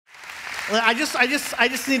I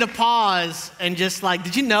just need to pause and just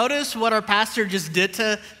did you notice what our pastor just did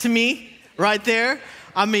to me right there?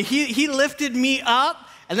 I mean, he lifted me up,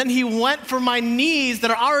 and then he went for my knees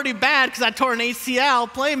that are already bad because I tore an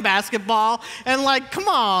ACL playing basketball. And come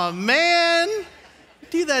on, man,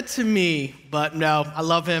 do that to me. But no, I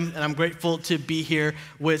love him, and I'm grateful to be here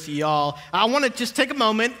with y'all. I want to just take a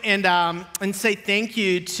moment and say thank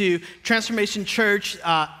you to Transformation Church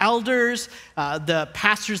elders, the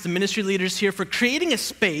pastors, the ministry leaders here for creating a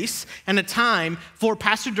space and a time for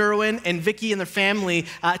Pastor Derwin and Vicky and their family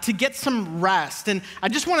to get some rest. And I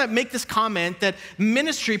just want to make this comment that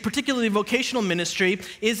ministry, particularly vocational ministry,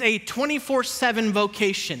 is a 24/7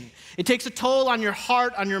 vocation. It takes a toll on your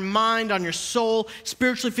heart, on your mind, on your soul,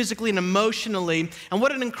 spiritually, physically, and emotionally. And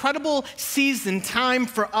what an incredible season, time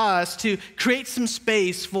for us to create some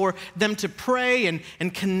space for them to pray and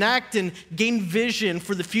connect and gain vision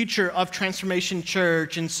for the future of Transformation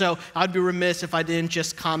Church. And so I'd be remiss if I didn't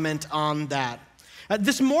just comment on that.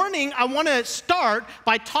 This morning, I want to start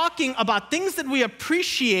by talking about things that we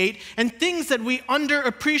appreciate and things that we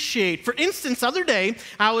underappreciate. For instance, the other day,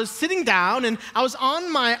 I was sitting down and I was on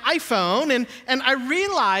my iPhone and I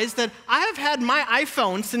realized that I have had my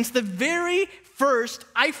iPhone since the very first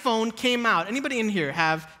iPhone came out. Anybody in here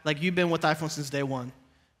have, you've been with iPhone since day one?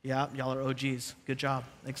 Yeah, y'all are OGs. Good job.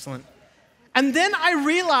 Excellent. And then I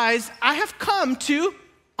realized I have come to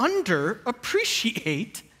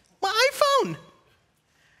underappreciate my iPhone.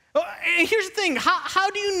 And here's the thing, how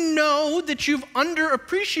do you know that you've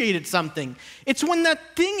underappreciated something? It's when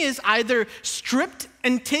that thing is either stripped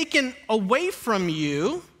and taken away from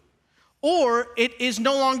you, or it is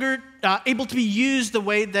no longer able to be used the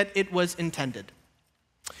way that it was intended.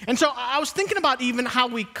 And so I was thinking about even how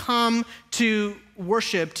we come to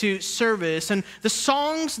worship, to service, and the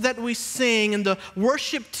songs that we sing and the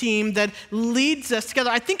worship team that leads us together.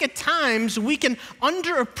 I think at times we can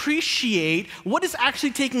underappreciate what is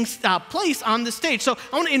actually taking place on the stage. So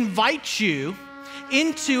I want to invite you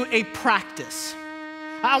into a practice.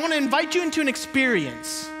 I want to invite you into an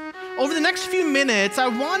experience. Over the next few minutes, I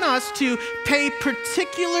want us to pay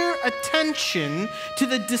particular attention to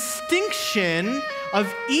the distinction of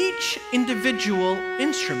each individual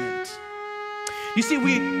instrument. You see,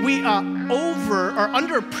 we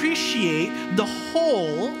underappreciate the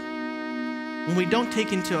whole when we don't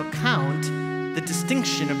take into account the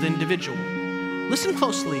distinction of the individual. Listen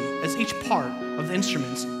closely as each part of the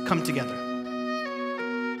instruments come together.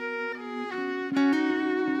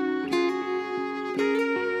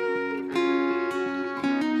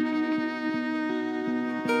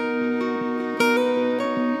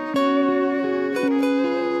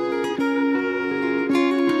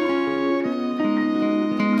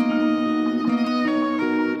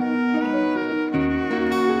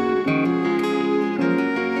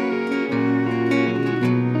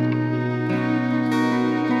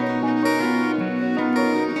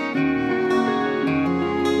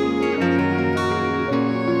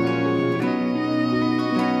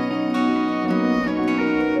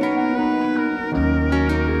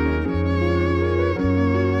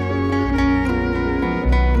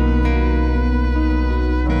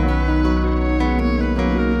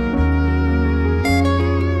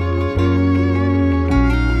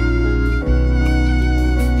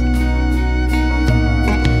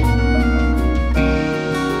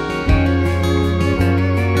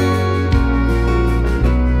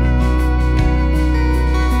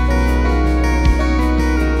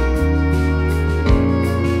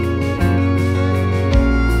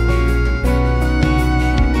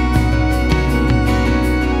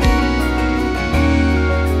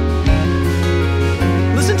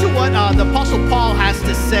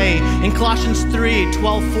 In Colossians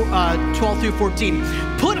 3:12 through 14.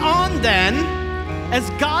 Put on then, as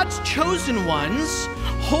God's chosen ones,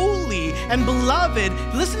 holy and beloved,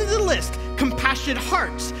 listen to the list, compassionate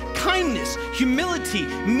hearts, kindness, humility,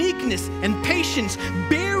 meekness, and patience,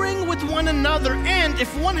 bearing with one another, and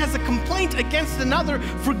if one has a complaint against another,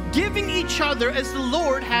 forgiving each other as the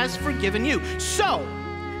Lord has forgiven you. So,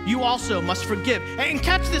 you also must forgive. And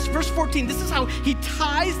catch this, verse 14, this is how he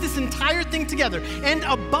ties this entire thing together. And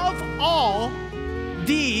above all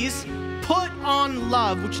these, put on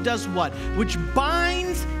love, which does what? Which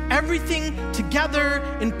binds everything together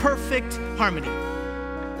in perfect harmony.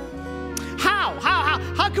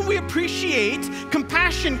 How can we appreciate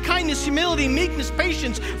compassion, kindness, humility, meekness,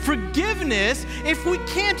 patience, forgiveness if we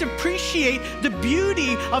can't appreciate the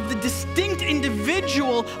beauty of the distinct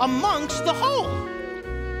individual amongst the whole?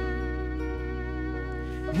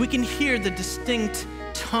 We can hear the distinct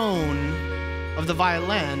tone of the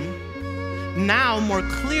violin now more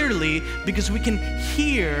clearly because we can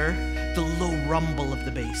hear the low rumble of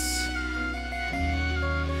the bass.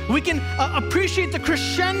 We can appreciate the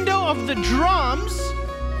crescendo of the drums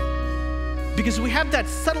because we have that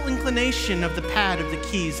subtle inclination of the pad of the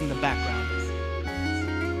keys in the background.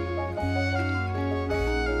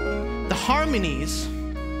 The harmonies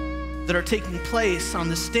that are taking place on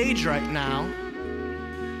the stage right now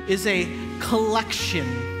is a collection,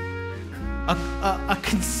 a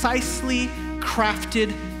concisely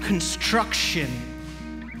crafted construction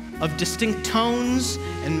of distinct tones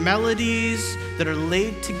and melodies that are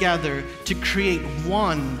laid together to create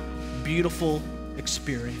one beautiful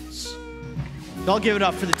experience. Y'all give it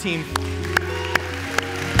up for the team.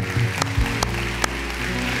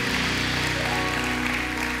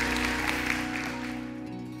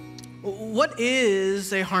 What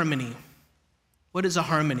is a harmony? What is a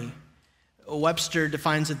harmony? Webster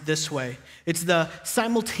defines it this way. It's the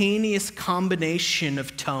simultaneous combination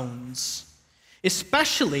of tones,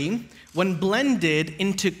 especially when blended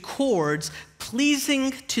into chords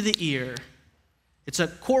pleasing to the ear. It's a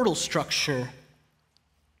chordal structure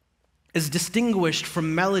as distinguished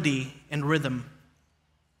from melody and rhythm.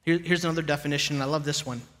 Here's another definition. I love this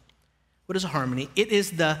one. What is a harmony? It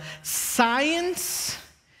is the science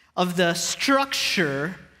of the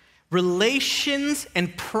structure, relations,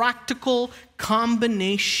 and practical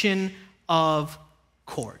combination of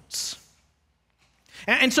chords.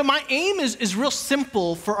 And so my aim is real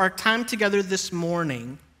simple for our time together this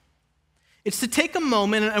morning. It's to take a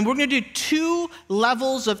moment, and we're going to do two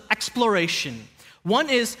levels of exploration. One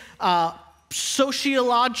is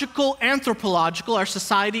sociological, anthropological, our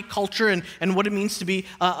society, culture, and what it means to be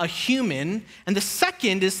a human. And the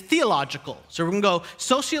second is theological. So we're going to go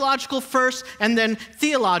sociological first and then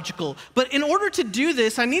theological. But in order to do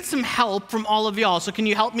this, I need some help from all of y'all. So can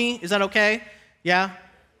you help me? Is that okay? Yeah?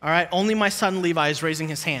 All right, only my son Levi is raising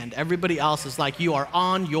his hand. Everybody else is like, you are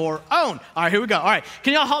on your own. All right, here we go. All right,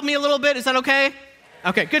 can y'all help me a little bit? Is that okay?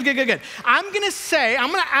 Okay, good. I'm going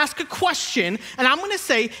to ask a question, and I'm going to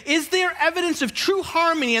say, is there evidence of true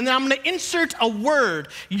harmony? And then I'm going to insert a word.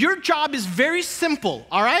 Your job is very simple,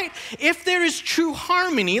 all right? If there is true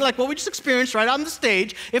harmony, like what we just experienced right on the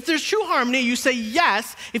stage, if there's true harmony, you say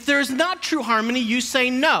yes. If there is not true harmony, you say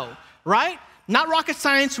no, right? Not rocket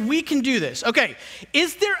science, we can do this. Okay,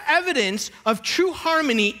 is there evidence of true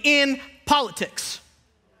harmony in politics?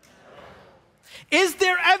 Is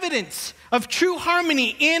there evidence of true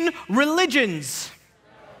harmony in religions?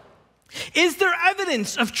 Is there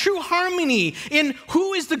evidence of true harmony in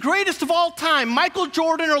who is the greatest of all time, Michael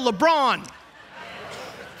Jordan or LeBron?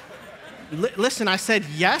 Listen, I said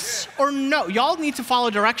yes or no. Y'all need to follow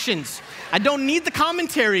directions. I don't need the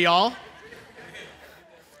commentary, y'all.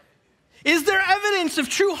 Is there evidence of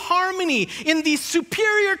true harmony in the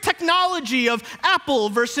superior technology of Apple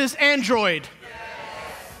versus Android?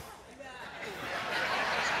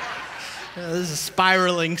 This is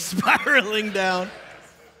spiraling down.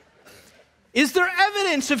 Is there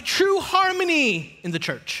evidence of true harmony in the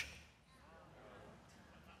church?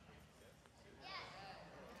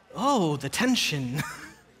 Oh, the tension.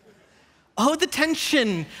 Oh, the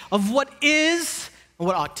tension of what is and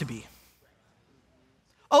what ought to be.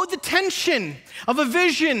 Oh, the tension of a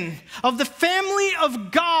vision of the family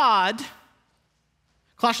of God,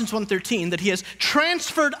 Colossians 1:13, that he has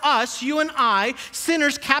transferred us, you and I,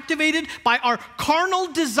 sinners captivated by our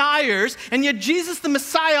carnal desires, and yet Jesus the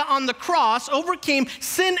Messiah on the cross overcame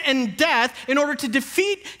sin and death in order to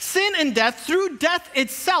defeat sin and death through death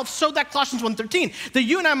itself, so that Colossians 1:13, that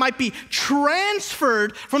you and I might be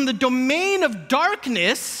transferred from the domain of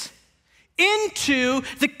darkness into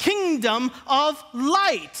the kingdom of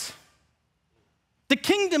light, the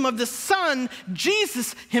kingdom of the Son,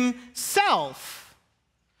 Jesus himself.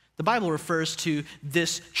 The Bible refers to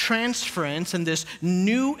this transference and this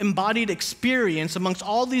new embodied experience amongst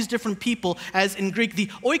all these different people as, in Greek, the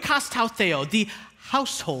oikos tau theo, the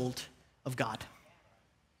household of God.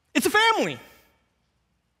 It's a family.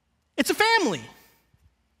 It's a family.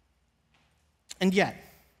 And yet,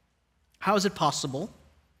 how is it possible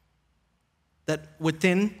that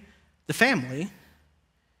within the family,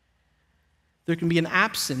 there can be an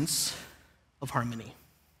absence of harmony?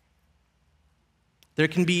 There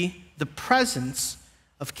can be the presence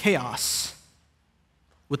of chaos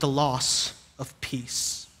with the loss of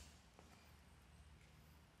peace.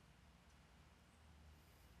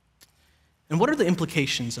 And what are the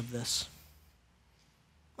implications of this?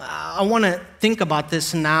 I want to think about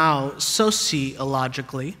this now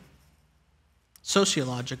sociologically.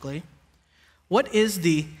 What is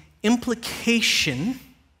the implication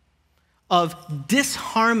of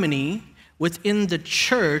disharmony within the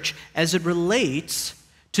church as it relates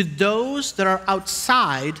to those that are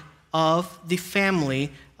outside of the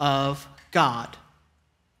family of God.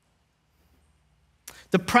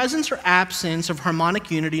 The presence or absence of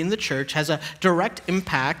harmonic unity in the church has a direct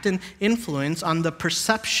impact and influence on the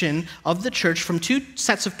perception of the church from two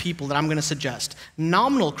sets of people that I'm going to suggest: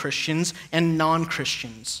 nominal Christians and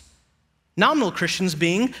non-Christians. Nominal Christians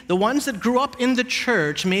being the ones that grew up in the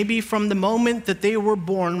church, maybe from the moment that they were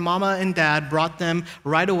born, mama and dad brought them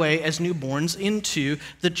right away as newborns into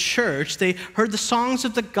the church. They heard the songs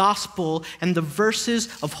of the gospel and the verses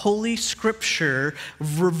of Holy Scripture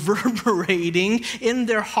reverberating in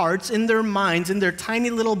their hearts, in their minds, in their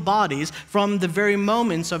tiny little bodies from the very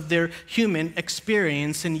moments of their human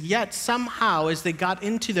experience. And yet somehow, as they got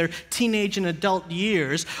into their teenage and adult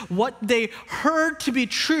years, what they heard to be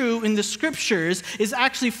true in the Scriptures is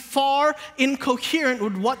actually far incoherent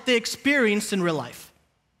with what they experienced in real life.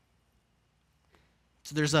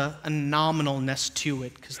 So there's a nominalness to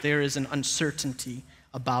it because there is an uncertainty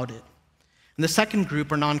about it. And the second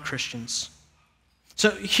group are non-Christians.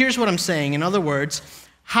 So here's what I'm saying. In other words,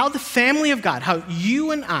 how the family of God, how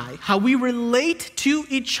you and I, how we relate to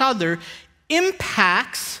each other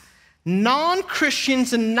impacts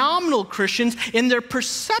non-Christians and nominal Christians in their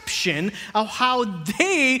perception of how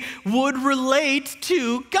they would relate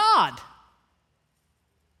to God.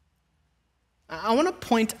 I want to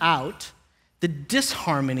point out the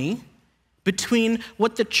disharmony between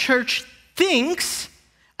what the church thinks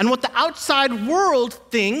and what the outside world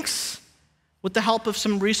thinks with the help of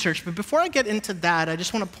some research. But before I get into that, I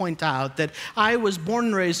just want to point out that I was born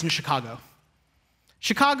and raised in Chicago.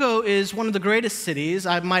 Chicago is one of the greatest cities,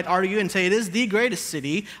 I might argue and say it is the greatest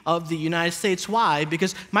city of the United States. Why?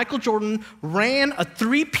 Because Michael Jordan ran a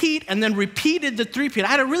three-peat and then repeated the three-peat. I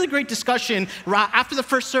had a really great discussion after the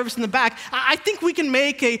first service in the back. I think we can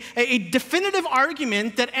make a definitive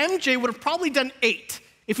argument that MJ would have probably done 8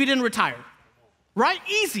 if he didn't retire. Right?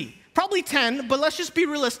 Easy. Probably 10, but let's just be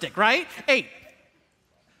realistic, right? 8.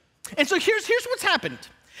 And so here's what's happened.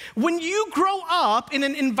 When you grow up in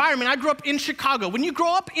an environment, I grew up in Chicago, when you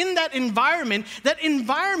grow up in that environment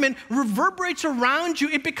reverberates around you,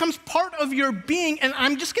 it becomes part of your being, and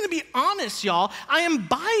I'm just gonna be honest, y'all, I am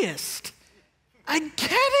biased. I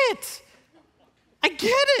get it.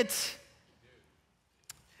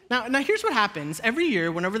 Now here's what happens. Every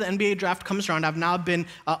year, whenever the NBA draft comes around, I've now been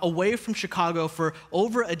away from Chicago for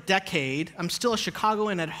over a decade. I'm still a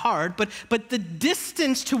Chicagoan at heart, but the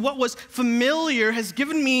distance to what was familiar has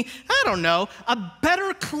given me, I don't know, a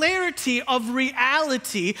better clarity of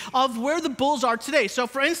reality of where the Bulls are today. So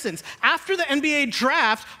for instance, after the NBA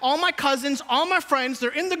draft, all my cousins, all my friends, they're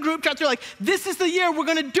in the group chat, they're like, this is the year, we're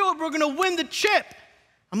gonna do it, we're gonna win the chip.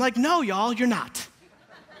 I'm like, no, y'all, you're not.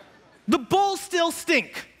 The Bulls still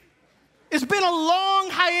stink. It's been a long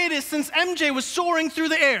hiatus since MJ was soaring through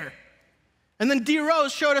the air. And then D.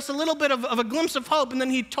 Rose showed us a little bit of a glimpse of hope, and then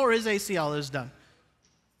he tore his ACL. It was done.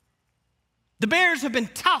 The Bears have been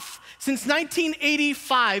tough since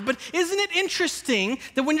 1985, but isn't it interesting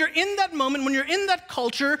that when you're in that moment, when you're in that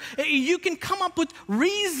culture, you can come up with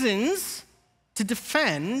reasons to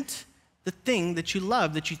defend the thing that you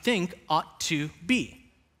love, that you think ought to be.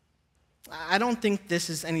 I don't think this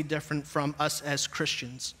is any different from us as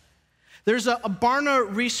Christians. There's a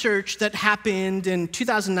Barna research that happened in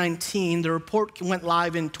 2019. The report went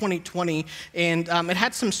live in 2020, and it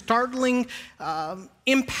had some startling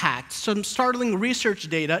impact, some startling research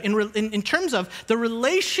data in terms of the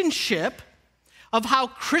relationship of how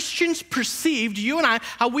Christians perceived, you and I,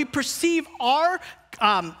 how we perceive our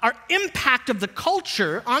impact of the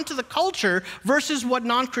culture onto the culture versus what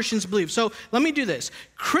non-Christians believe. So let me do this.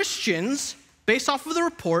 Christians, based off of the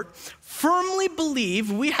report, firmly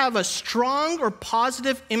believe we have a strong or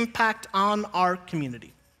positive impact on our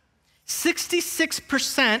community.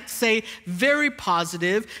 66% say very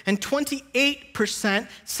positive, and 28%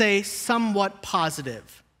 say somewhat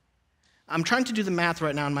positive. I'm trying to do the math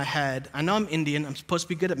right now in my head. I know I'm Indian. I'm supposed to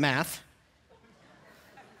be good at math.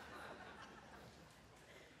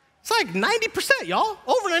 It's like 90%, y'all.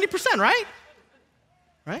 Over 90%, right?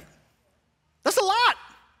 Right? That's a lot.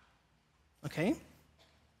 Okay?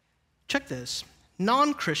 Check this.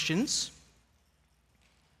 Non-Christians,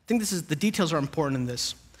 I think the details are important in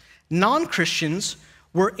this. Non-Christians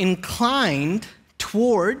were inclined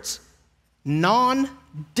towards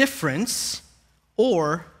non-difference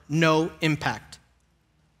or no impact.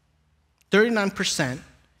 39%,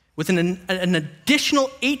 with an additional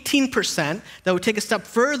 18% that would take a step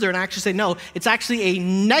further and actually say, no, it's actually a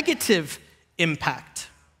negative impact.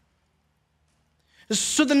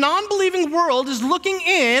 So the non-believing world is looking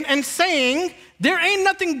in and saying, there ain't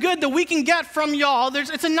nothing good that we can get from y'all.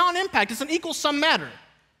 It's a non-impact. It's an equal sum matter.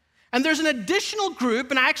 And there's an additional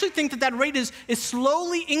group, and I actually think that rate is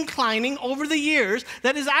slowly inclining over the years,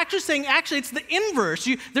 that is actually saying, it's the inverse.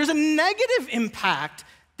 There's a negative impact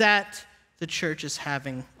that the church is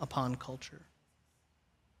having upon culture.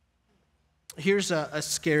 Here's a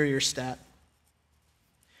scarier stat.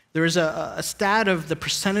 There is a stat of the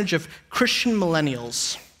percentage of Christian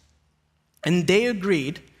millennials, and they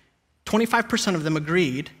agreed, 25% of them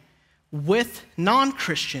agreed, with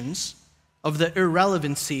non-Christians of the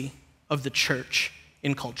irrelevancy of the church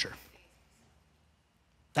in culture.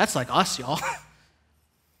 That's like us, y'all.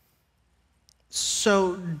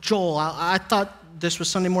 So, Joel, I thought this was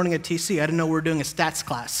Sunday morning at TC. I didn't know we were doing a stats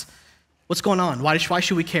class. What's going on? Why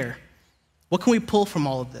should we care? What can we pull from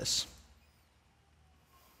all of this?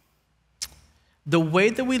 The way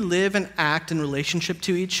that we live and act in relationship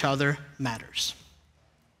to each other matters.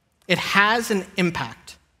 It has an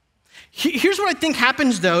impact. Here's what I think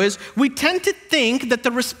happens, though, is we tend to think that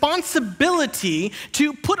the responsibility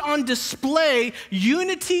to put on display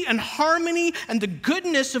unity and harmony and the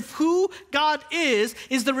goodness of who God is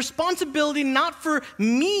the responsibility not for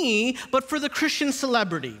me, but for the Christian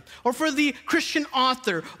celebrity, or for the Christian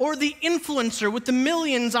author, or the influencer with the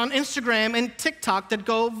millions on Instagram and TikTok that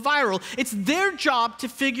go viral. It's their job to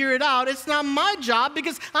figure it out. It's not my job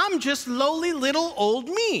because I'm just lowly little old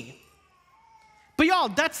me. But y'all,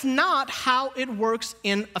 that's not how it works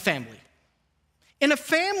in a family. In a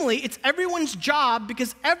family, it's everyone's job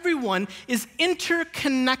because everyone is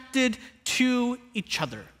interconnected to each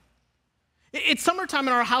other. It's summertime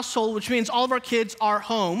in our household, which means all of our kids are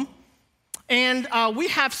home. And we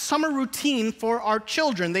have summer routine for our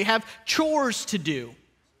children. They have chores to do.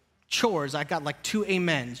 Chores, I got like 2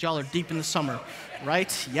 amens. Y'all are deep in the summer,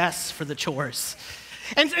 right? Yes, for the chores.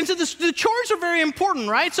 And so the chores are very important,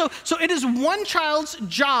 right? So it is one child's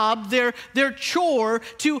job, their chore,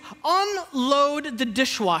 to unload the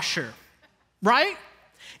dishwasher, right?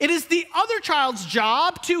 It is the other child's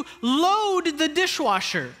job to load the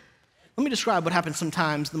dishwasher. Let me describe what happens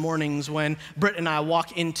sometimes in the mornings when Britt and I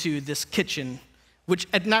walk into this kitchen, which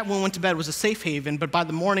at night when we went to bed was a safe haven, but by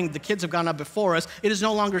the morning the kids have gone up before us. It is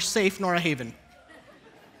no longer safe nor a haven.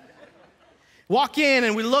 Walk in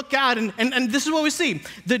and we look out and this is what we see.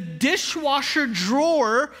 The dishwasher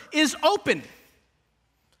drawer is open.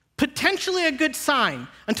 Potentially a good sign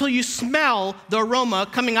until you smell the aroma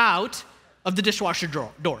coming out of the dishwasher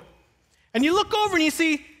door. And you look over and you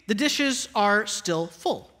see the dishes are still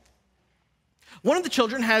full. One of the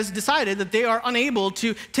children has decided that they are unable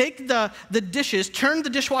to take the dishes, turn the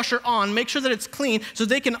dishwasher on, make sure that it's clean so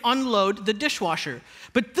they can unload the dishwasher.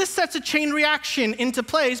 But this sets a chain reaction into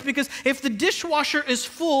place because if the dishwasher is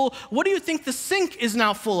full, what do you think the sink is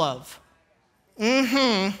now full of?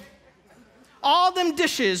 All them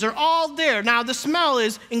dishes are all there. Now the smell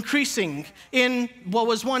is increasing in what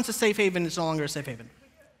was once a safe haven is no longer a safe haven.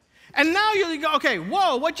 And now you go, okay,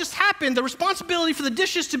 whoa, what just happened? The responsibility for the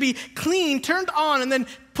dishes to be clean, turned on, and then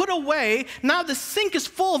put away. Now the sink is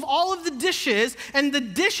full of all of the dishes, and the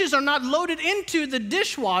dishes are not loaded into the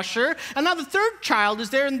dishwasher. And now the third child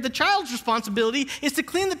is there, and the child's responsibility is to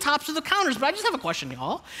clean the tops of the counters. But I just have a question,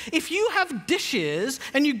 y'all. If you have dishes,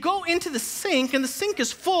 and you go into the sink, and the sink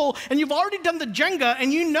is full, and you've already done the Jenga,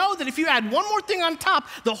 and you know that if you add one more thing on top,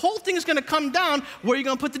 the whole thing is going to come down, where are you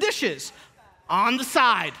going to put the dishes? On the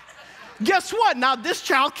side. Guess what? Now this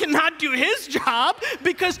child cannot do his job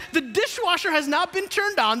because the dishwasher has not been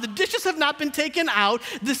turned on, the dishes have not been taken out,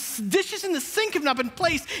 the dishes in the sink have not been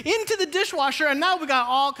placed into the dishwasher, and now we got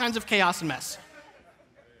all kinds of chaos and mess.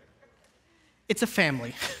 It's a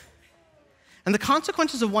family. And the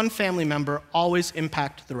consequences of one family member always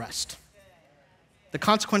impact the rest. The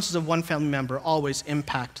consequences of one family member always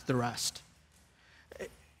impact the rest.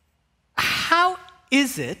 How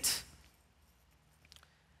is it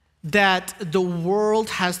that the world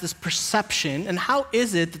has this perception, and how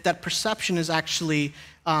is it that that perception is actually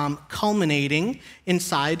culminating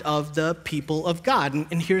inside of the people of God?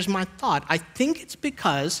 And here's my thought. I think it's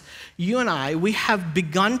because you and I, we have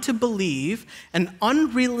begun to believe an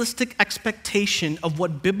unrealistic expectation of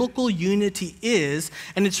what biblical unity is,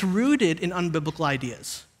 and it's rooted in unbiblical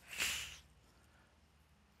ideas.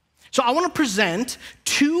 So I want to present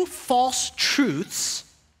 2 false truths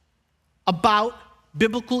about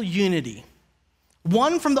biblical unity.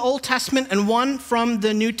 One from the Old Testament and one from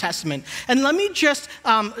the New Testament. And let me just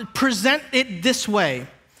present it this way.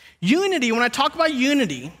 Unity, when I talk about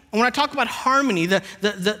unity, and when I talk about harmony,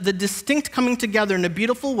 the distinct coming together in a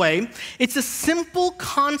beautiful way, it's a simple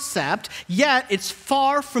concept, yet it's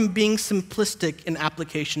far from being simplistic in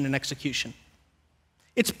application and execution.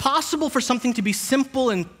 It's possible for something to be simple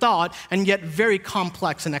in thought and yet very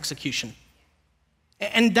complex in execution.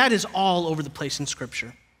 And that is all over the place in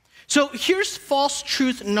Scripture. So here's false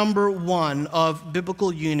truth number one of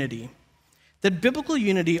biblical unity, that biblical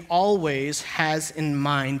unity always has in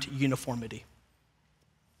mind uniformity.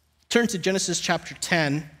 Turn to Genesis chapter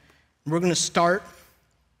 10. We're going to start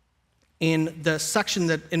in the section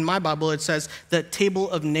that in my Bible it says the table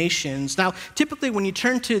of nations. Now, typically when you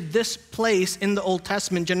turn to this place in the Old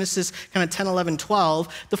Testament, Genesis kind of 10, 11,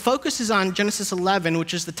 12, the focus is on Genesis 11,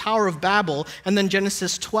 which is the Tower of Babel, and then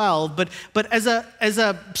Genesis 12. But as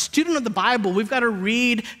a student of the Bible, we've got to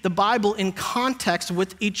read the Bible in context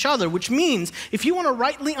with each other, which means if we want to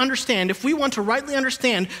rightly understand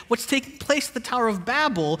what's taking place at the Tower of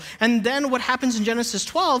Babel, and then what happens in Genesis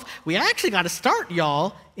 12, we actually got to start,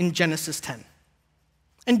 y'all, in Genesis 10.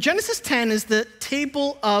 And Genesis 10 is the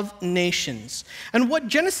table of nations. And what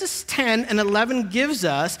Genesis 10 and 11 gives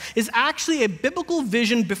us is actually a biblical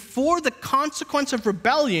vision before the consequence of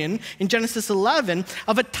rebellion in Genesis 11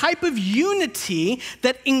 of a type of unity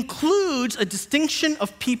that includes a distinction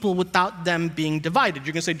of people without them being divided.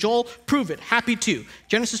 You're going to say, Joel, prove it. Happy to.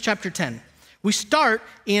 Genesis chapter 10. We start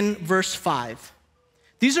in verse 5.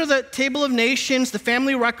 These are the table of nations, the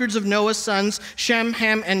family records of Noah's sons, Shem,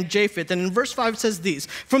 Ham, and Japheth. And in verse 5 it says these: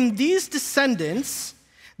 from these descendants,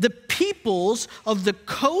 the peoples of the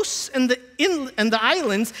coasts and the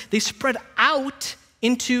islands, they spread out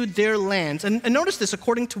into their lands. And notice this,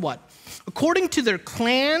 according to what? According to their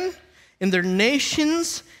clan and their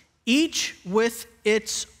nations, each with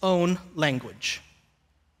its own language.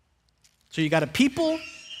 So you got a people,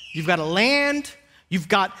 you've got a land, you've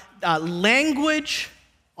got language,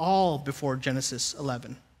 all before Genesis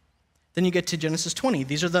 11. Then you get to Genesis 20.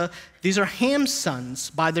 These are Ham's sons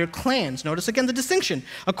by their clans. Notice again the distinction.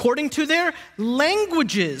 According to their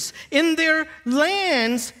languages, in their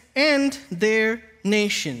lands and their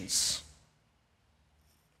nations.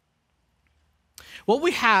 What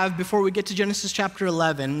we have before we get to Genesis chapter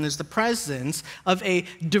 11 is the presence of a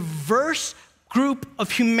diverse group of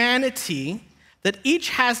humanity that each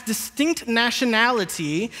has distinct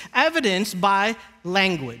nationality evidenced by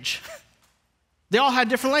language. They all had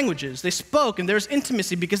different languages. They spoke, and there's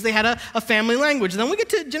intimacy because they had a family language. And then we get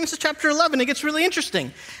to Genesis chapter 11. It gets really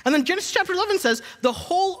interesting. And then Genesis chapter 11 says, the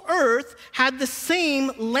whole earth had the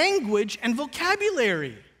same language and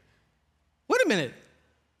vocabulary. Wait a minute.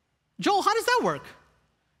 Joel, how does that work?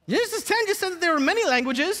 Genesis 10 just said that there were many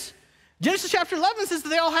languages. Genesis chapter 11 says that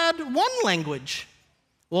they all had one language.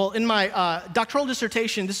 Well, in my doctoral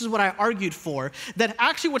dissertation, this is what I argued for, that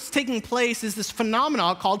actually what's taking place is this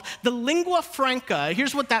phenomenon called the lingua franca.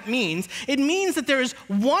 Here's what that means. It means that there is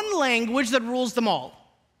one language that rules them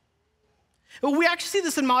all. We actually see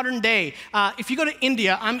this in modern day. If you go to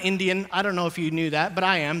India, I'm Indian. I don't know if you knew that, but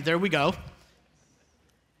I am. There we go.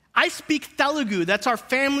 I speak Telugu. That's our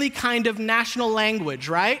family kind of national language,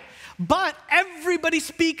 right? But everybody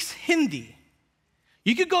speaks Hindi.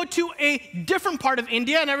 You could go to a different part of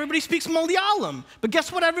India and everybody speaks Malayalam. But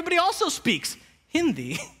guess what everybody also speaks?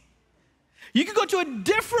 Hindi. You could go to a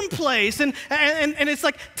different place and it's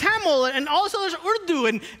like Tamil and all this other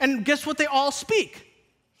Urdu and guess what they all speak?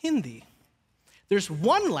 Hindi. There's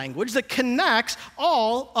one language that connects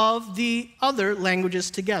all of the other languages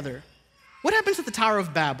together. What happens at the Tower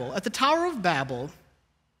of Babel? At the Tower of Babel,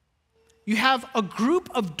 you have a group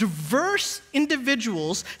of diverse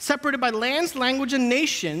individuals separated by lands, language, and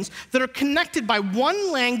nations that are connected by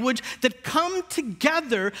one language that come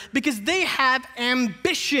together because they have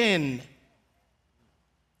ambition.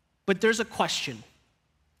 But there's a question.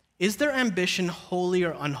 Is their ambition holy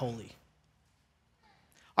or unholy?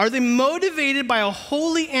 Are they motivated by a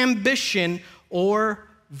holy ambition or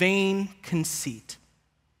vain conceit?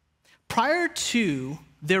 Prior to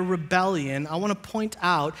their rebellion, I want to point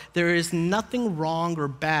out there is nothing wrong or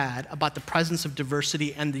bad about the presence of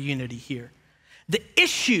diversity and the unity here. The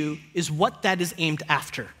issue is what that is aimed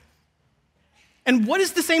after. And what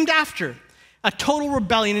is this aimed after? A total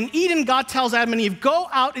rebellion. In Eden, God tells Adam and Eve, go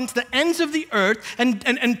out into the ends of the earth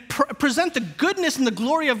and present the goodness and the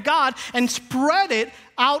glory of God and spread it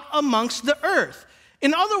out amongst the earth.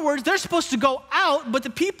 In other words, they're supposed to go out, but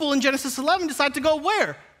the people in Genesis 11 decide to go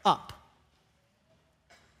where? Up.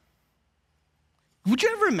 Would you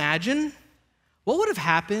ever imagine what would have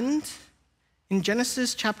happened in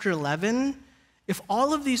Genesis chapter 11 if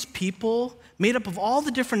all of these people made up of all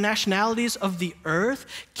the different nationalities of the earth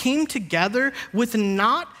came together with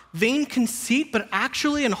not vain conceit, but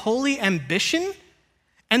actually in holy ambition?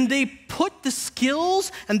 And they put the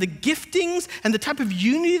skills and the giftings and the type of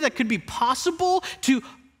unity that could be possible to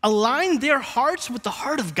align their hearts with the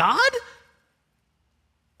heart of God?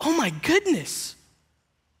 Oh my goodness.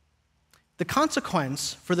 The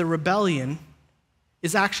consequence for the rebellion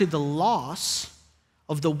is actually the loss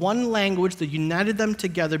of the one language that united them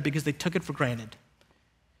together because they took it for granted,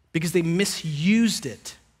 because they misused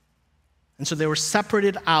it. And so they were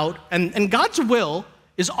separated out, and God's will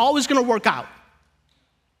is always going to work out.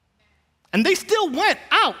 And they still went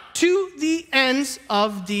out to the ends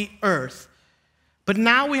of the earth. But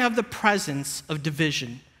now we have the presence of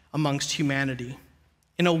division amongst humanity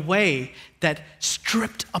in a way that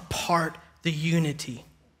stripped apart the unity.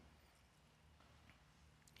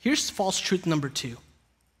 Here's false truth number 2.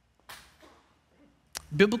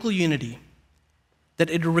 Biblical unity, that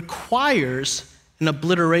it requires an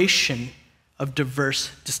obliteration of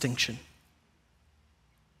diverse distinction.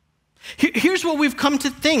 Here's what we've come to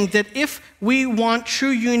think, that if we want true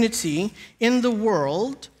unity in the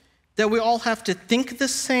world, that we all have to think the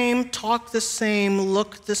same, talk the same,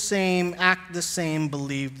 look the same, act the same,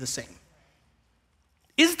 believe the same.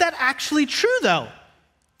 Is that actually true, though?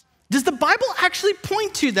 Does the Bible actually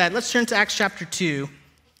point to that? Let's turn to Acts chapter 2.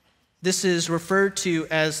 This is referred to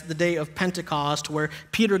as the day of Pentecost, where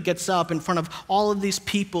Peter gets up in front of all of these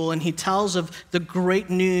people and he tells of the great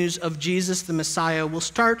news of Jesus the Messiah. We'll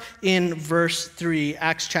start in verse 3,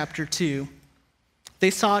 Acts chapter 2. They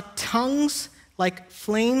saw tongues like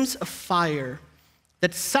flames of fire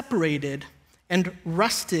that separated and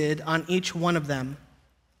rested on each one of them.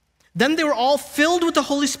 Then they were all filled with the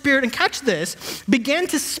Holy Spirit, and catch this, began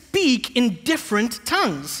to speak in different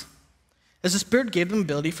tongues, as the Spirit gave them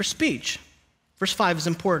ability for speech. Verse 5 is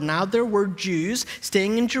important. Now there were Jews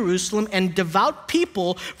staying in Jerusalem and devout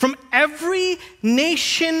people from every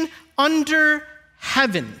nation under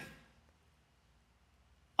heaven.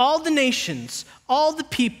 All the nations, all the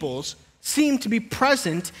peoples seem to be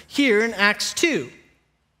present here in Acts 2.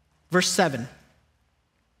 Verse 7.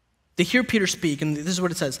 They hear Peter speak, and this is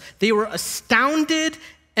what it says. They were astounded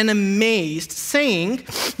and amazed, saying,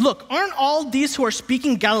 "Look, aren't all these who are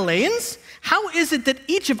speaking Galileans? How is it that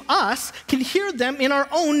each of us can hear them in our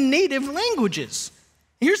own native languages?"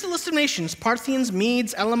 Here's the list of nations: Parthians,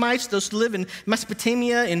 Medes, Elamites, those who live in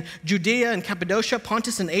Mesopotamia, in Judea and Cappadocia,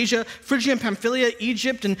 Pontus and Asia, Phrygia and Pamphylia,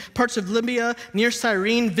 Egypt and parts of Libya, near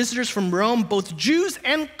Cyrene, visitors from Rome, both Jews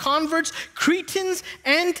and converts, Cretans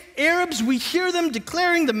and Arabs. We hear them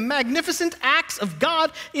declaring the magnificent acts of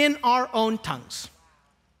God in our own tongues.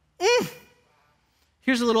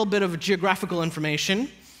 Here's a little bit of geographical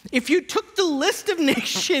information. If you took the list of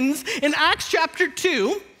nations in Acts chapter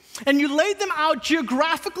 2, and you laid them out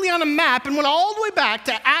geographically on a map and went all the way back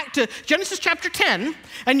to Genesis chapter 10,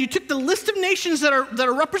 and you took the list of nations that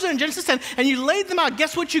are represented in Genesis 10, and you laid them out,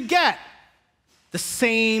 guess what you get? The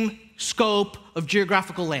same scope of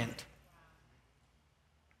geographical land.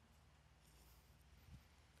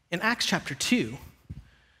 In Acts chapter 2,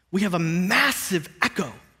 we have a massive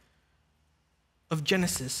echo of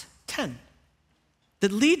Genesis 10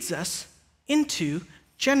 that leads us into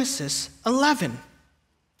Genesis 11.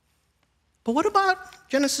 But what about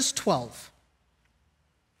Genesis 12?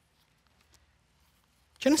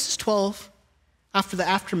 Genesis 12, after the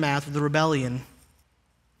aftermath of the rebellion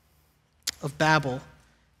of Babel,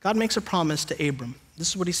 God makes a promise to Abram. This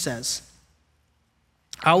is what he says.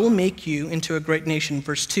 "I will make you into a great nation,"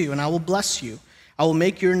 verse 2, "and I will bless you. I will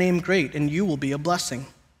make your name great, and you will be a blessing."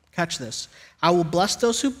 Catch this. "I will bless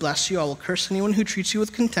those who bless you. I will curse anyone who treats you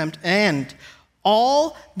with contempt, and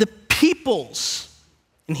all the peoples,"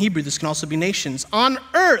 in Hebrew, this can also be nations, "on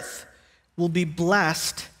earth will be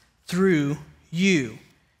blessed through you."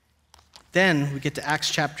 Then we get to Acts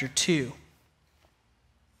chapter 2.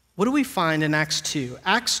 What do we find in Acts 2?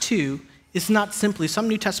 Acts 2 is not simply, some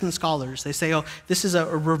New Testament scholars, they say, oh, this is a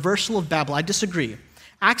reversal of Babel. I disagree.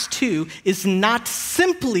 Acts 2 is not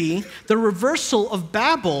simply the reversal of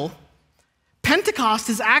Babel. Pentecost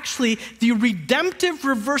is actually the redemptive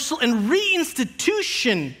reversal and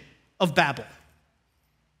reinstitution of Babel.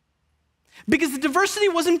 Because the diversity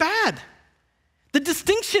wasn't bad. The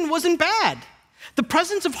distinction wasn't bad. The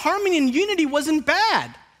presence of harmony and unity wasn't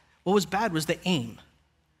bad. What was bad was the aim.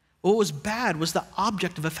 What was bad was the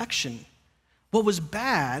object of affection. What was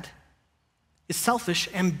bad is selfish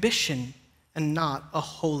ambition and not a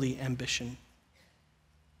holy ambition.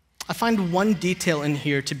 I find one detail in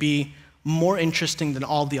here to be more interesting than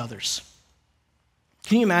all the others.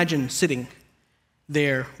 Can you imagine sitting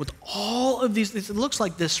there with all of these, it looks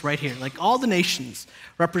like this right here, like all the nations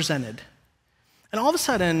represented. And all of a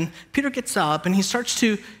sudden, Peter gets up and he starts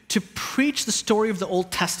to preach the story of the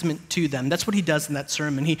Old Testament to them. That's what he does in that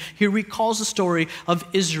sermon. He recalls the story of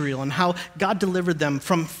Israel and how God delivered them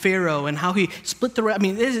from Pharaoh and how he split the,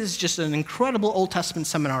 this is just an incredible Old Testament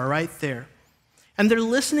seminar right there. And they're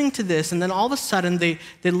listening to this, and then all of a sudden they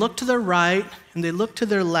look to their right and they look to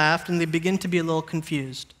their left, and they begin to be a little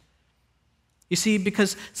confused. You see,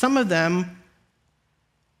 because some of them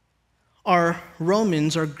are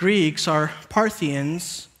Romans or Greeks or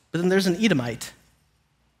Parthians, but then there's an Edomite.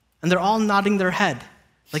 And they're all nodding their head,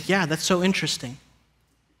 like, yeah, that's so interesting.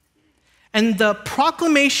 And the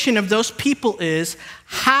proclamation of those people is,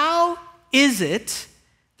 how is it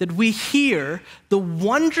that we hear the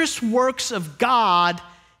wondrous works of God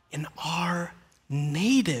in our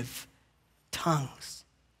native tongues?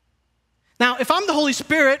 Now, if I'm the Holy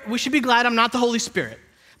Spirit, we should be glad I'm not the Holy Spirit.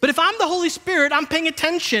 But if I'm the Holy Spirit, I'm paying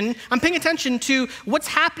attention to what's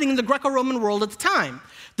happening in the Greco-Roman world at the time.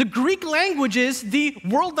 The Greek language is the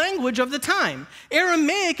world language of the time.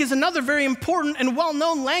 Aramaic is another very important and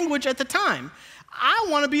well-known language at the time. I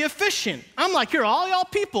want to be efficient. I'm like, here, all y'all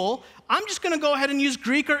people, I'm just going to go ahead and use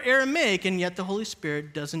Greek or Aramaic, and yet the Holy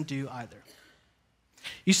Spirit doesn't do either.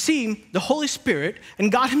 You see, the Holy Spirit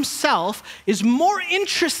and God himself is more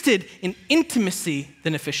interested in intimacy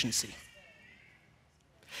than efficiency.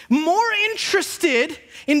 More interested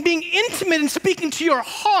in being intimate and speaking to your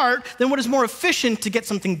heart than what is more efficient to get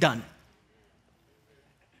something done.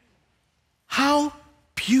 How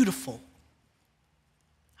beautiful.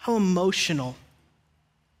 How emotional.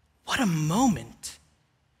 What a moment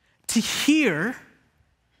to hear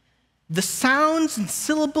the sounds and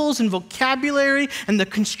syllables and vocabulary and the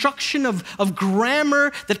construction of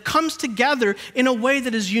grammar that comes together in a way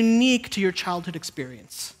that is unique to your childhood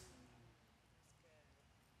experience.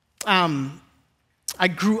 I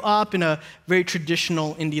grew up in a very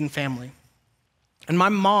traditional Indian family. And my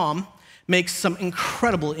mom makes some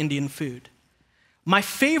incredible Indian food. My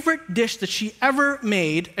favorite dish that she ever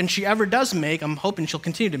made, and she ever does make, I'm hoping she'll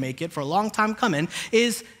continue to make it for a long time coming,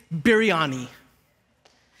 is biryani.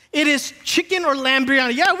 It is chicken or lamb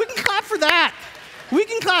biryani. Yeah, we can clap for that. We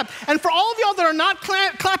can clap. And for all of y'all that are not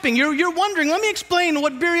clapping, you're wondering, let me explain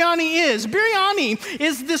what biryani is. Biryani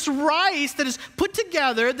is this rice that is put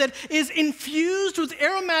together that is infused with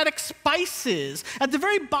aromatic spices. At the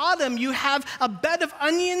very bottom, you have a bed of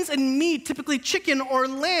onions and meat, typically chicken or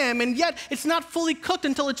lamb, and yet it's not fully cooked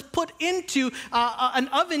until it's put into an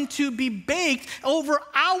oven to be baked over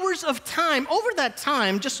hours of time. Over that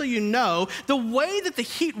time, just so you know, the way that the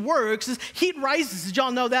heat works is heat rises. Did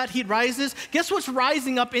y'all know that? Heat rises. Guess what's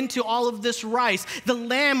rising up into all of this rice? The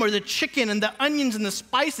lamb or the chicken and the onions and the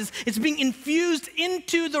spices. It's being infused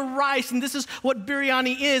into the rice, and this is what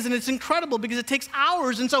biryani is, and it's incredible because it takes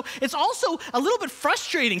hours, and so it's also a little bit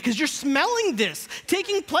frustrating because you're smelling this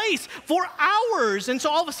taking place for hours, and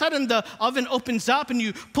so all of a sudden the oven opens up and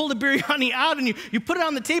you pull the biryani out and you put it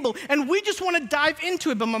on the table, and we just want to dive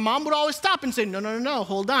into it, but my mom would always stop and say, no,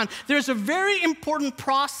 hold on. There's a very important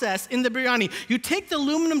process in the biryani. You take the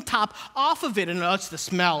aluminum top off of it, and it's the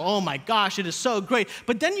smell. Oh my gosh, it is so great.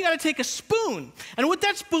 But then you got to take a spoon, and with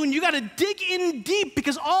that spoon, you got to dig in deep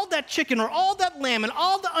because all that chicken or all that lamb and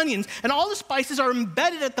all the onions and all the spices are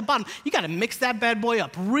embedded at the bottom. You got to mix that bad boy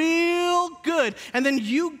up real good, and then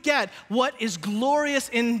you get what is glorious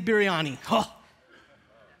in biryani. Oh.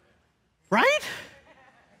 Right?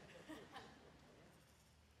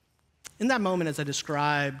 In that moment, as I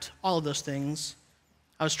described all of those things,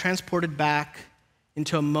 I was transported back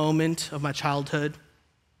into a moment of my childhood.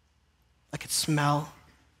 I could smell,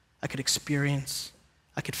 I could experience,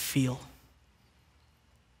 I could feel.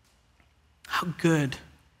 How good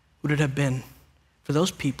would it have been for those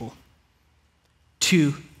people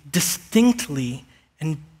to distinctly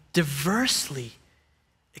and diversely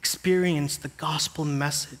experience the gospel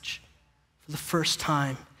message for the first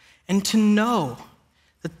time, and to know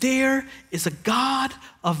that there is a God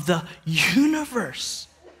of the universe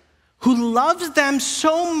who loves them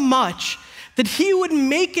so much that he would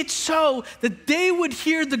make it so that they would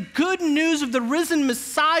hear the good news of the risen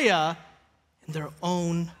Messiah in their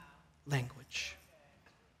own language.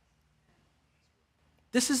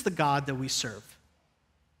 This is the God that we serve.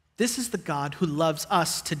 This is the God who loves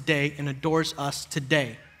us today and adores us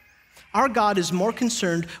today. Our God is more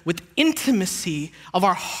concerned with intimacy of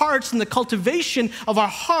our hearts and the cultivation of our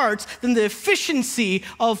hearts than the efficiency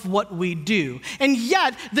of what we do. And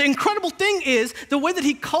yet, the incredible thing is the way that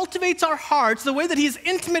he cultivates our hearts, the way that he is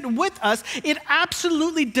intimate with us, it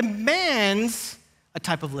absolutely demands a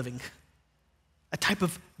type of living, a type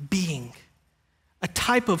of being, a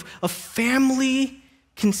type of family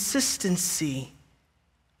consistency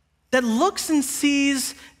that looks and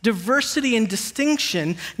sees diversity and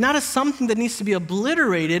distinction not as something that needs to be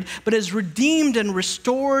obliterated, but as redeemed and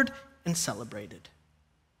restored and celebrated.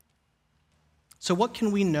 So what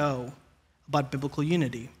can we know about biblical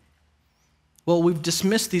unity? Well, we've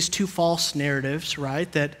dismissed these two false narratives,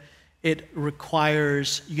 right? That it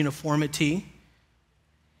requires uniformity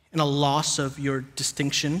and a loss of your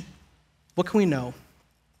distinction. What can we know?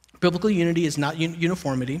 Biblical unity is not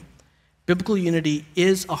uniformity. Biblical unity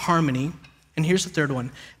is a harmony. And here's the third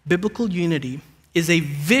one. Biblical unity is a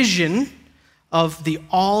vision of the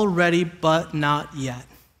already but not yet.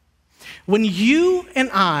 When you and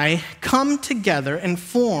I come together and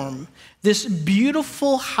form this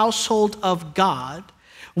beautiful household of God,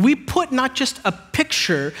 we put not just a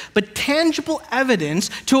picture, but tangible evidence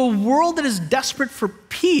to a world that is desperate for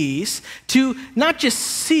peace to not just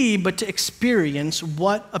see, but to experience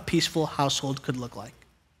what a peaceful household could look like.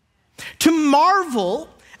 To marvel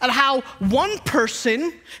at how one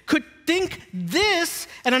person could think this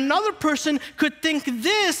and another person could think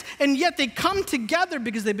this, and yet they come together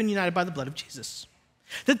because they've been united by the blood of Jesus.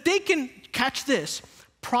 That they can, catch this,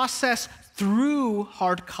 process through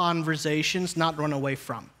hard conversations, not run away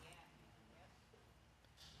from.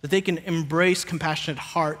 That they can embrace compassionate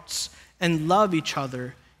hearts and love each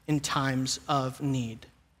other in times of need.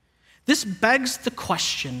 This begs the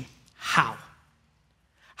question, how?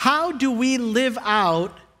 How do we live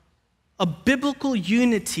out a biblical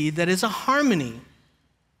unity that is a harmony?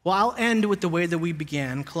 Well, I'll end with the way that we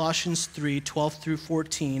began, Colossians 3:12 through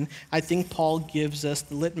 14. I think Paul gives us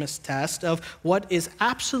the litmus test of what is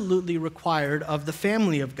absolutely required of the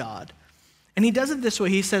family of God. And he does it this way.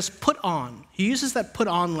 He says, put on. He uses that put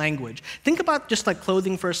on language. Think about just like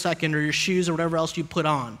clothing for a second, or your shoes, or whatever else you put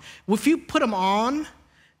on. If you put them on,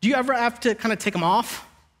 do you ever have to kind of take them off?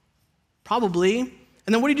 Probably.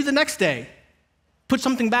 And then what do you do the next day? Put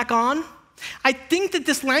something back on? I think that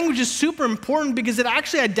this language is super important because it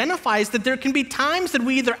actually identifies that there can be times that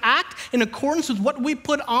we either act in accordance with what we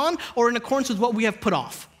put on or in accordance with what we have put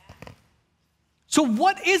off. So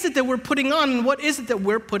what is it that we're putting on and what is it that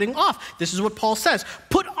we're putting off? This is what Paul says.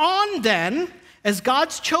 Put on then, as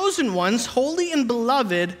God's chosen ones, holy and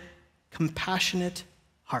beloved, compassionate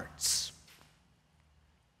hearts.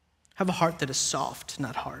 Have a heart that is soft,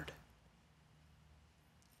 not hard.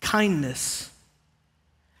 Kindness.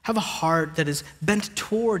 Have a heart that is bent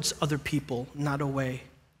towards other people, not away.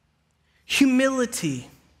 Humility.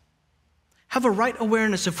 Have a right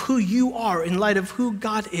awareness of who you are in light of who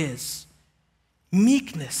God is.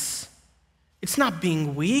 Meekness. It's not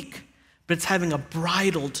being weak, but it's having a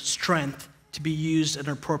bridled strength to be used at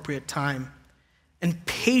an appropriate time. And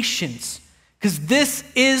patience, because this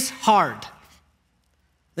is hard.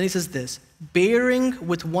 Then he says this, bearing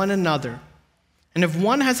with one another. And if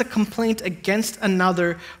one has a complaint against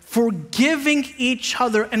another, forgiving each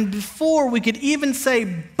other. And before we could even say,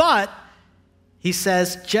 but, he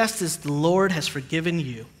says, just as the Lord has forgiven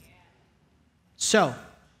you, so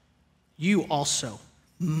you also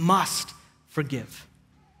must forgive.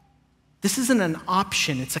 This isn't an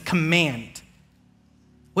option, it's a command.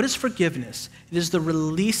 What is forgiveness? It is the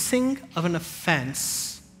releasing of an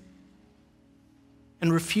offense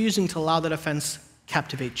and refusing to allow that offense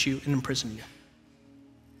captivate you and imprison you.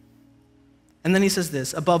 And then he says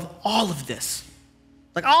this, above all of this,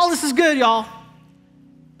 like all this is good, y'all,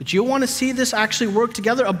 but you want to see this actually work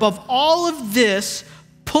together? Above all of this,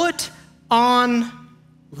 put on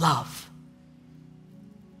love.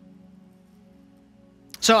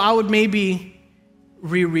 So I would maybe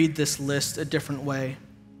reread this list a different way.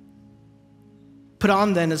 Put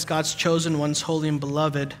on then, as God's chosen ones, holy and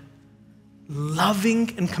beloved,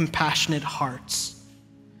 loving and compassionate hearts.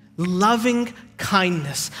 Loving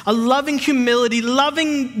kindness, a loving humility,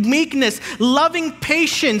 loving meekness, loving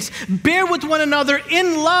patience. Bear with one another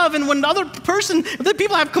in love. And when other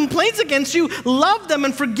people have complaints against you, love them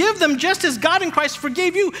and forgive them just as God in Christ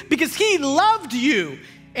forgave you, because he loved you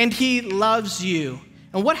and he loves you.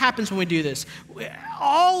 And what happens when we do this?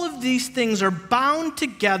 All of these things are bound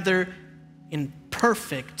together in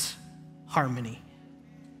perfect harmony.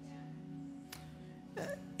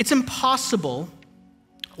 It's impossible,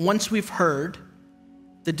 once we've heard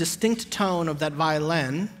the distinct tone of that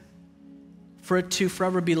violin, for it to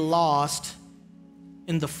forever be lost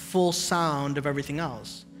in the full sound of everything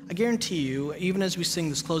else. I guarantee you, even as we sing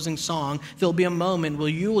this closing song, there'll be a moment where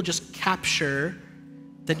you will just capture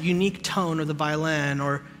that unique tone of the violin,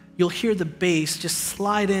 or you'll hear the bass just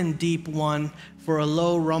slide in deep one for a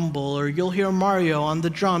low rumble, or you'll hear Mario on the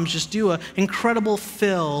drums just do an incredible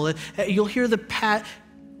fill. You'll hear the pat.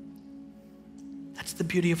 That's the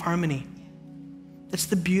beauty of harmony. That's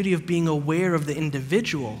the beauty of being aware of the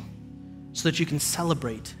individual so that you can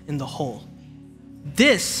celebrate in the whole.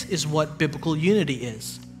 This is what biblical unity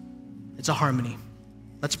is. It's a harmony.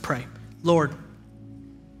 Let's pray. Lord,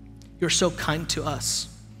 you're so kind to us.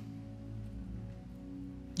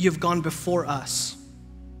 You have gone before us.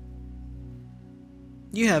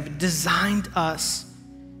 You have designed us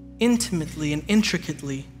intimately and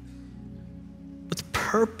intricately with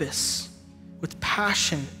purpose, with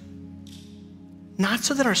passion, not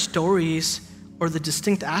so that our stories or the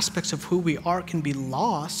distinct aspects of who we are can be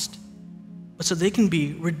lost, but so they can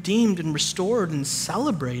be redeemed and restored and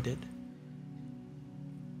celebrated.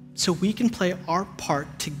 So we can play our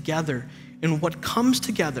part together in what comes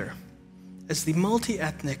together as the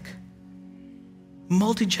multi-ethnic,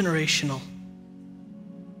 multi-generational,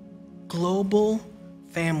 global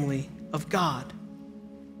family of God.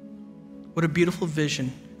 What a beautiful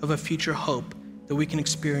vision of a future hope that we can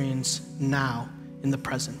experience now in the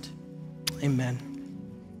present. Amen.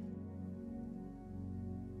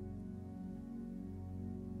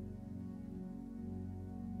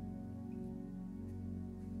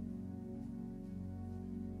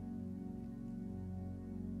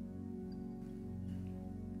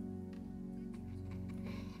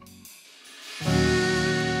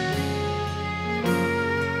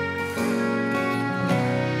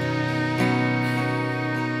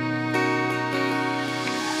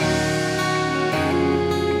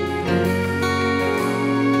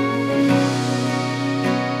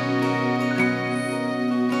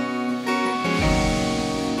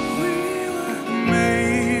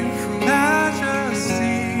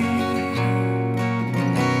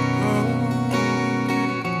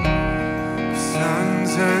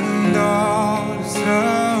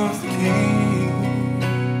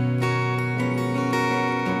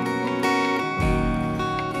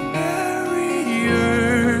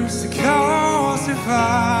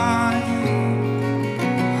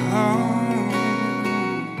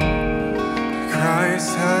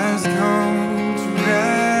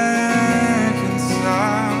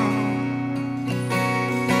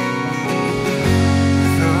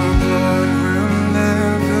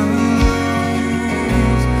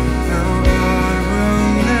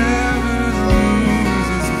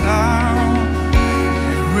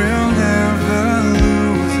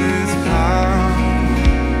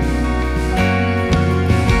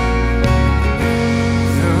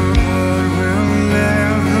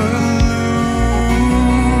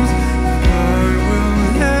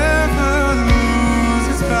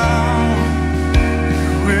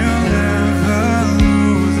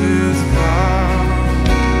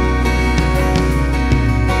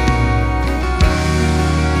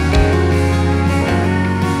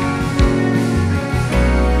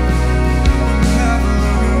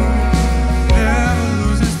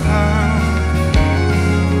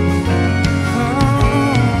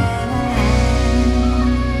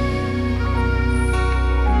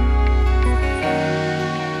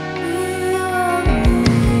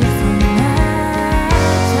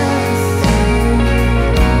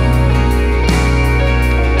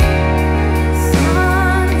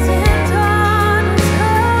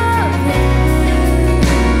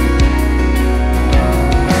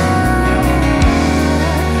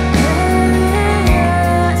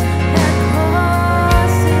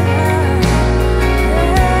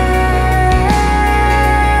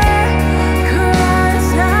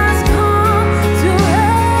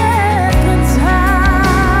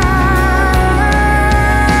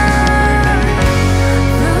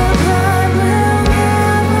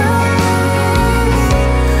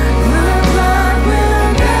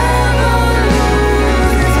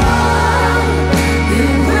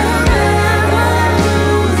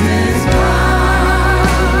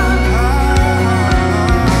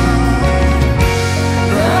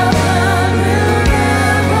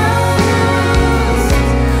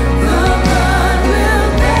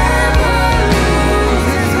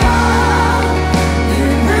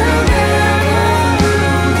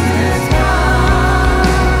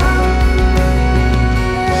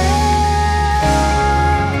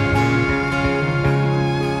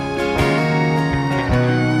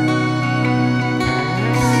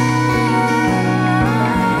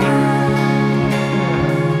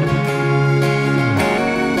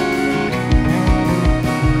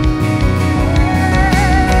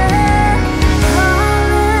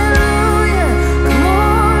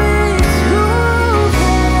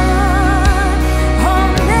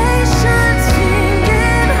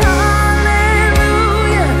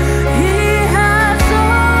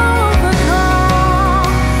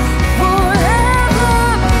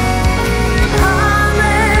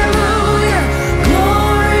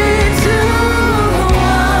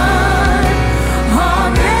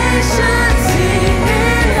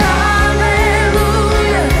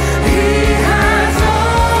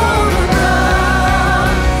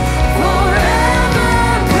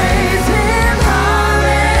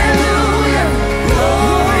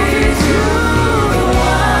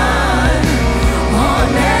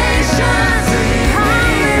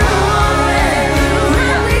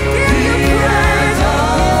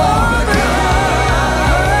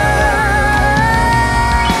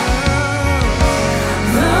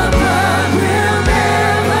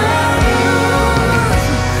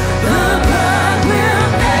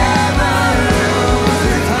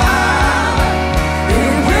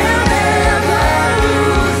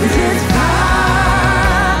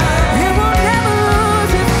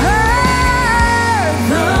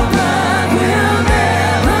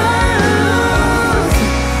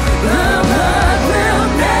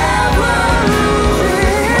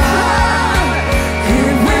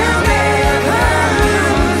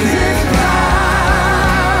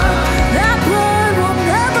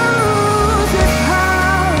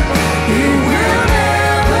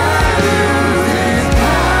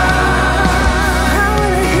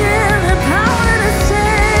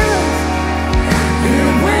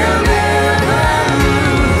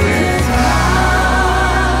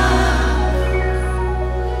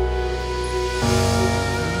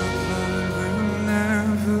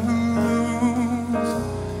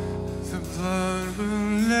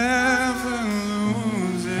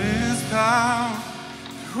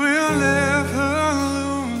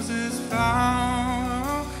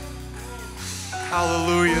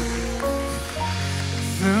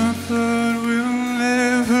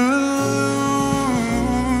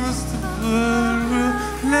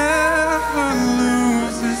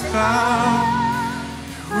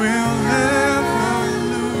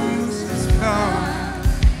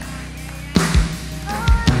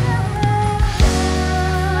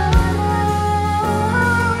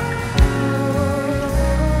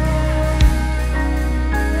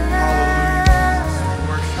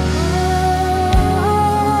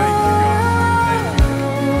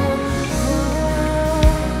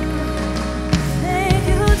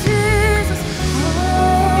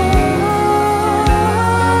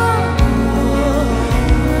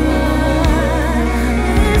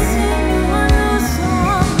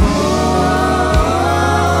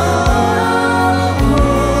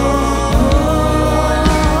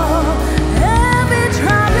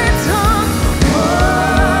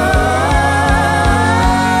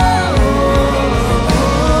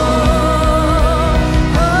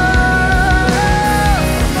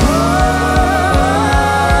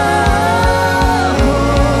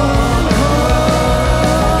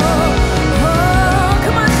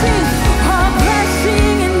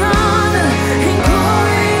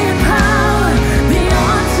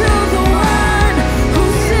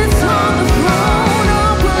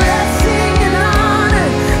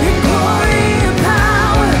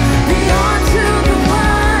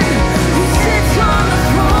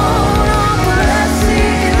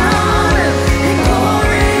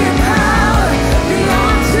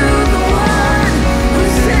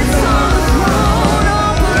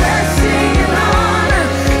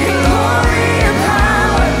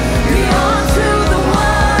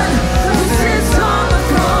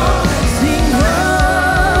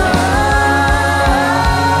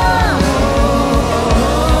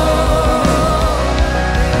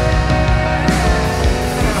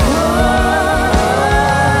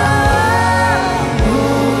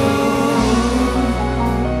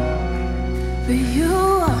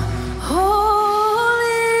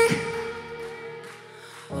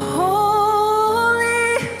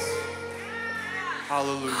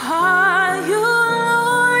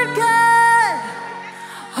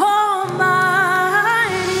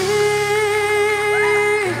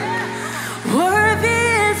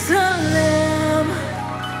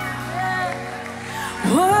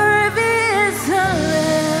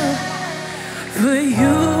 for you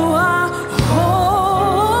are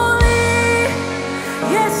holy.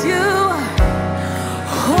 Yes, you are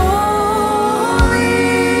holy.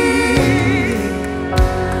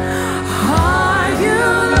 Are you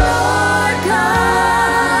Lord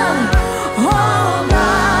God Almighty?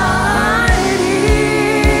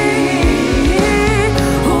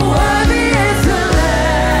 Worthy is the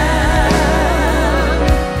Lamb.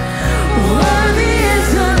 Worthy is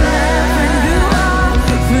the Lamb.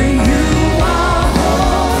 For you are holy.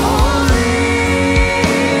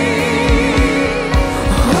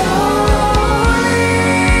 Holy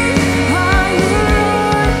are you,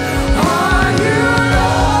 Lord. Are you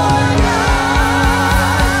Lord God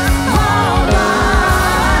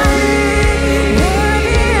Almighty?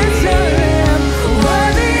 Worthy is the Lamb.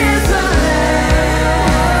 Worthy is the Lamb.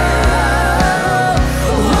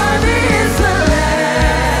 Worthy is the Lamb.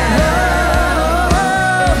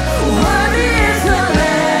 Worthy is the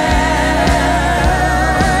Lamb.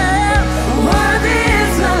 Worthy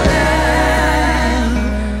is the Lamb.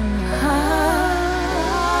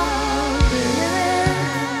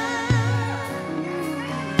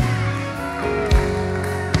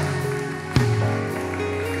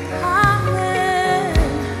 Amen.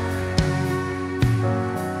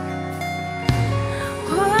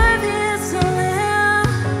 Worthy is the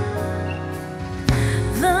Lamb,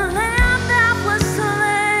 the Lamb that was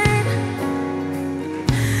slain,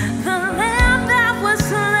 the Lamb that was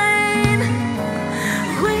slain.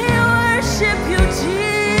 We worship you,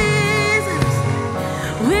 Jesus.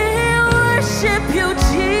 We worship you,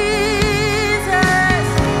 Jesus.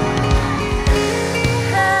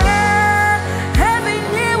 Every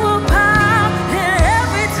knee will bow and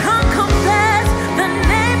every tongue confess the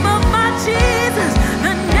name of my Jesus,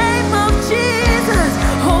 the name of Jesus.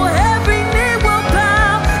 Oh, every knee will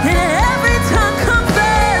bow and every tongue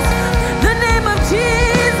confess the name of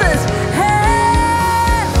Jesus.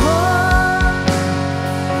 Hey, oh,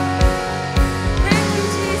 thank you,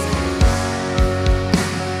 Jesus.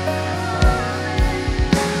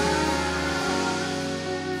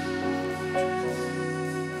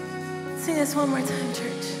 Sing this one more time,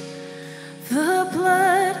 church. The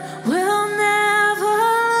blood will never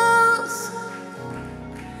lose.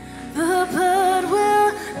 The blood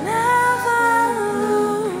will never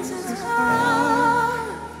lose its power.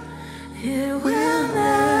 It will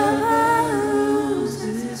never lose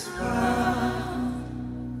its power.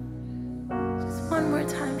 Just one more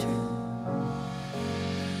time, church.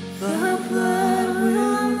 The blood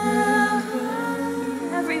will never,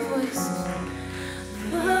 every voice.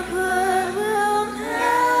 The blood will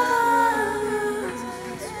never lose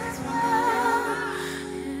its power.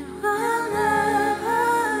 It will never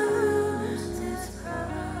lose its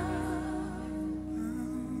power.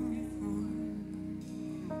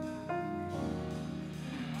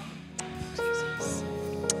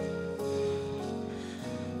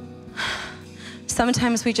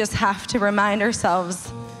 Sometimes we just have to remind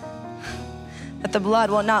ourselves that the blood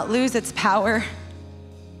will not lose its power.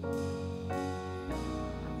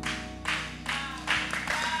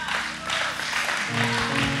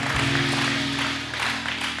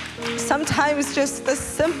 Sometimes just the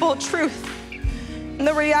simple truth and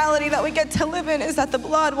the reality that we get to live in is that the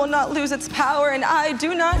blood will not lose its power. And I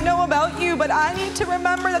do not know about you, but I need to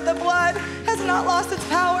remember that the blood has not lost its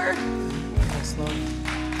power. Yes, Lord.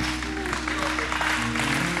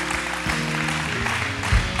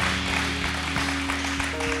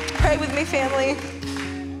 Pray with me, family.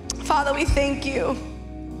 Father, we thank you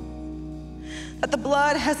that the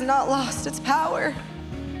blood has not lost its power.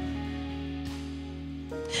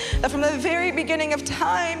 That from the very beginning of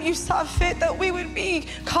time, you saw fit that we would be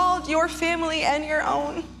called your family and your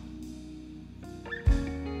own.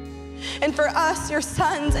 And for us, your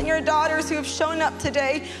sons and your daughters who have shown up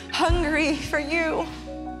today hungry for you,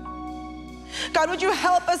 God, would you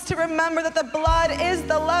help us to remember that the blood is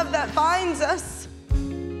the love that binds us?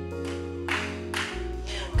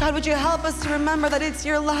 God, would you help us to remember that it's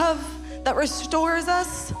your love that restores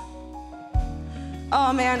us?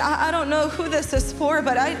 Oh man, I don't know who this is for,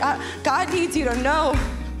 but God needs you to know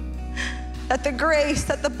that the grace,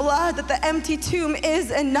 that the blood, that the empty tomb is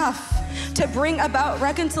enough to bring about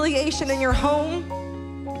reconciliation in your home.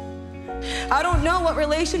 I don't know what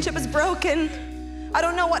relationship is broken. I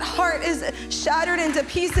don't know what heart is shattered into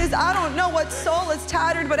pieces. I don't know what soul is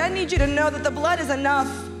tattered, but I need you to know that the blood is enough.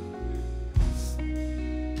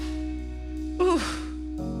 Ooh.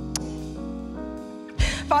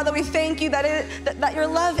 Father, we thank you that your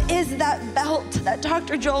love is that belt that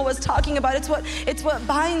Dr. Joel was talking about. It's what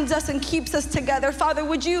binds us and keeps us together. Father,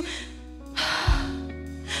 would you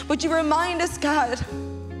remind us, God,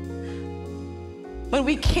 when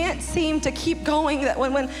we can't seem to keep going, that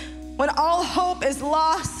when all hope is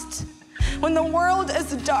lost, when the world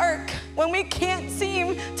is dark, when we can't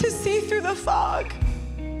seem to see through the fog,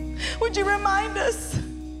 would you remind us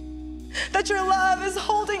that your love is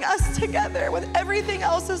holding us together when everything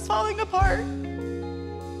else is falling apart?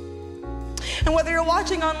 And whether you're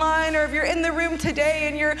watching online or if you're in the room today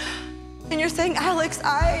and you're saying, Alex,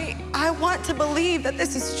 I want to believe that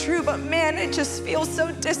this is true, but man, it just feels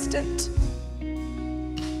so distant.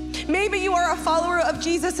 Maybe you are a follower of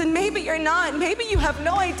Jesus and maybe you're not. Maybe you have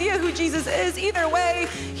no idea who Jesus is. Either way,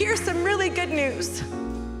 here's some really good news.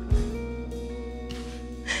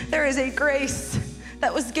 There is a grace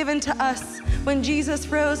that was given to us when Jesus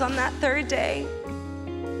rose on that third day.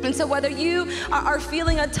 And so whether you are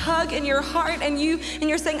feeling a tug in your heart and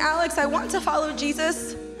you're saying, Alex, I want to follow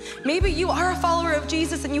Jesus. Maybe you are a follower of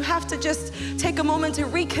Jesus and you have to just take a moment to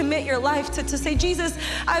recommit your life to say, Jesus,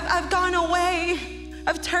 I've gone away.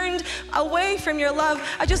 I've turned away from your love.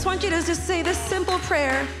 I just want you to just say this simple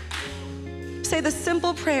prayer. Say this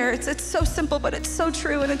simple prayer. It's so simple, but it's so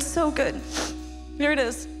true and it's so good. Here it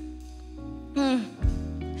is.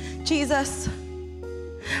 Jesus,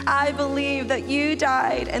 I believe that you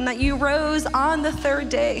died and that you rose on the third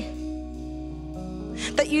day,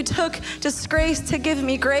 that you took disgrace to give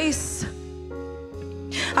me grace.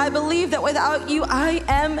 I believe that without you, I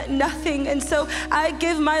am nothing. And so I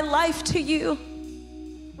give my life to you.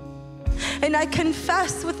 And I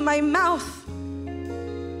confess with my mouth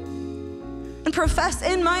and profess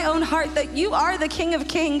in my own heart that you are the King of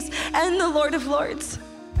Kings and the Lord of Lords.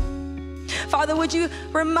 Father, would you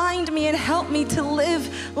remind me and help me to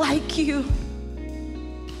live like you?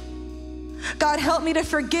 God, help me to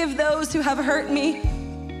forgive those who have hurt me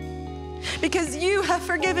because you have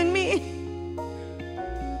forgiven me.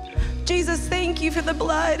 Jesus, thank you for the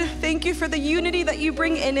blood. Thank you for the unity that you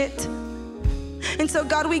bring in it. And so,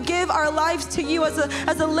 God, we give our lives to you as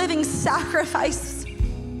a living sacrifice.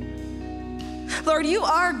 Lord, you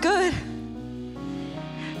are good.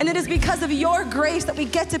 And it is because of your grace that we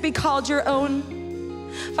get to be called your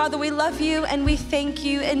own. Father, we love you and we thank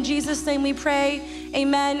you. In Jesus' name we pray.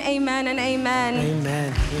 Amen, amen, and amen.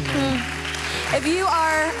 Amen, amen. If you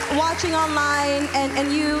are watching online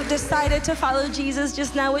and you decided to follow Jesus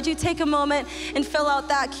just now, would you take a moment and fill out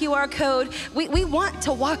that QR code? We want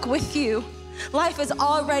to walk with you. Life is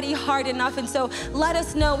already hard enough, and so let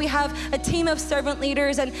us know. We have a team of servant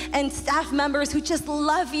leaders and staff members who just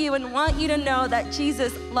love you and want you to know that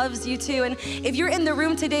Jesus loves you too. And if you're in the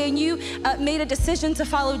room today and you made a decision to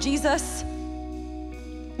follow Jesus,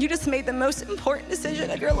 you just made the most important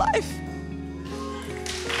decision of your life.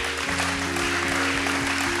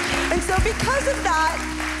 And so because of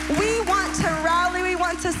that, we want to rally, we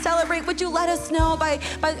want to celebrate. Would you let us know by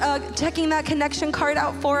checking that connection card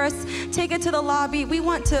out for us? Take it to the lobby. We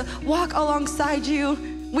want to walk alongside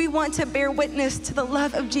you. We want to bear witness to the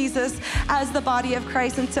love of Jesus as the body of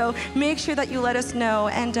Christ. And so make sure that you let us know,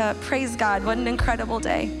 and praise God. What an incredible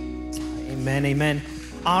day. Amen, amen.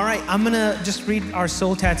 All right, I'm gonna just read our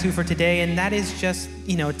soul tattoo for today, and that is just,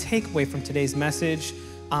 a takeaway from today's message.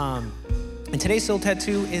 And today's soul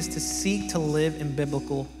tattoo is to seek to live in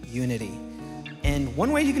biblical unity. And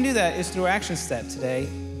one way you can do that is through our action step today.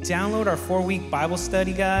 Download our 4-week Bible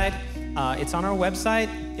study guide. It's on our website.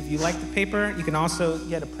 If you like the paper, you can also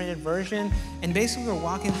get a printed version. And basically, we're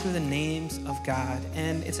walking through the names of God.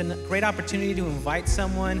 And it's a great opportunity to invite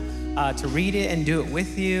someone to read it and do it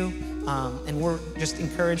with you. And we're just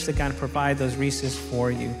encouraged to kind of provide those resources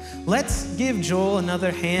for you. Let's give Joel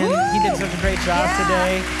another hand. Woo! He did such a great job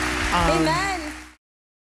today. Amen.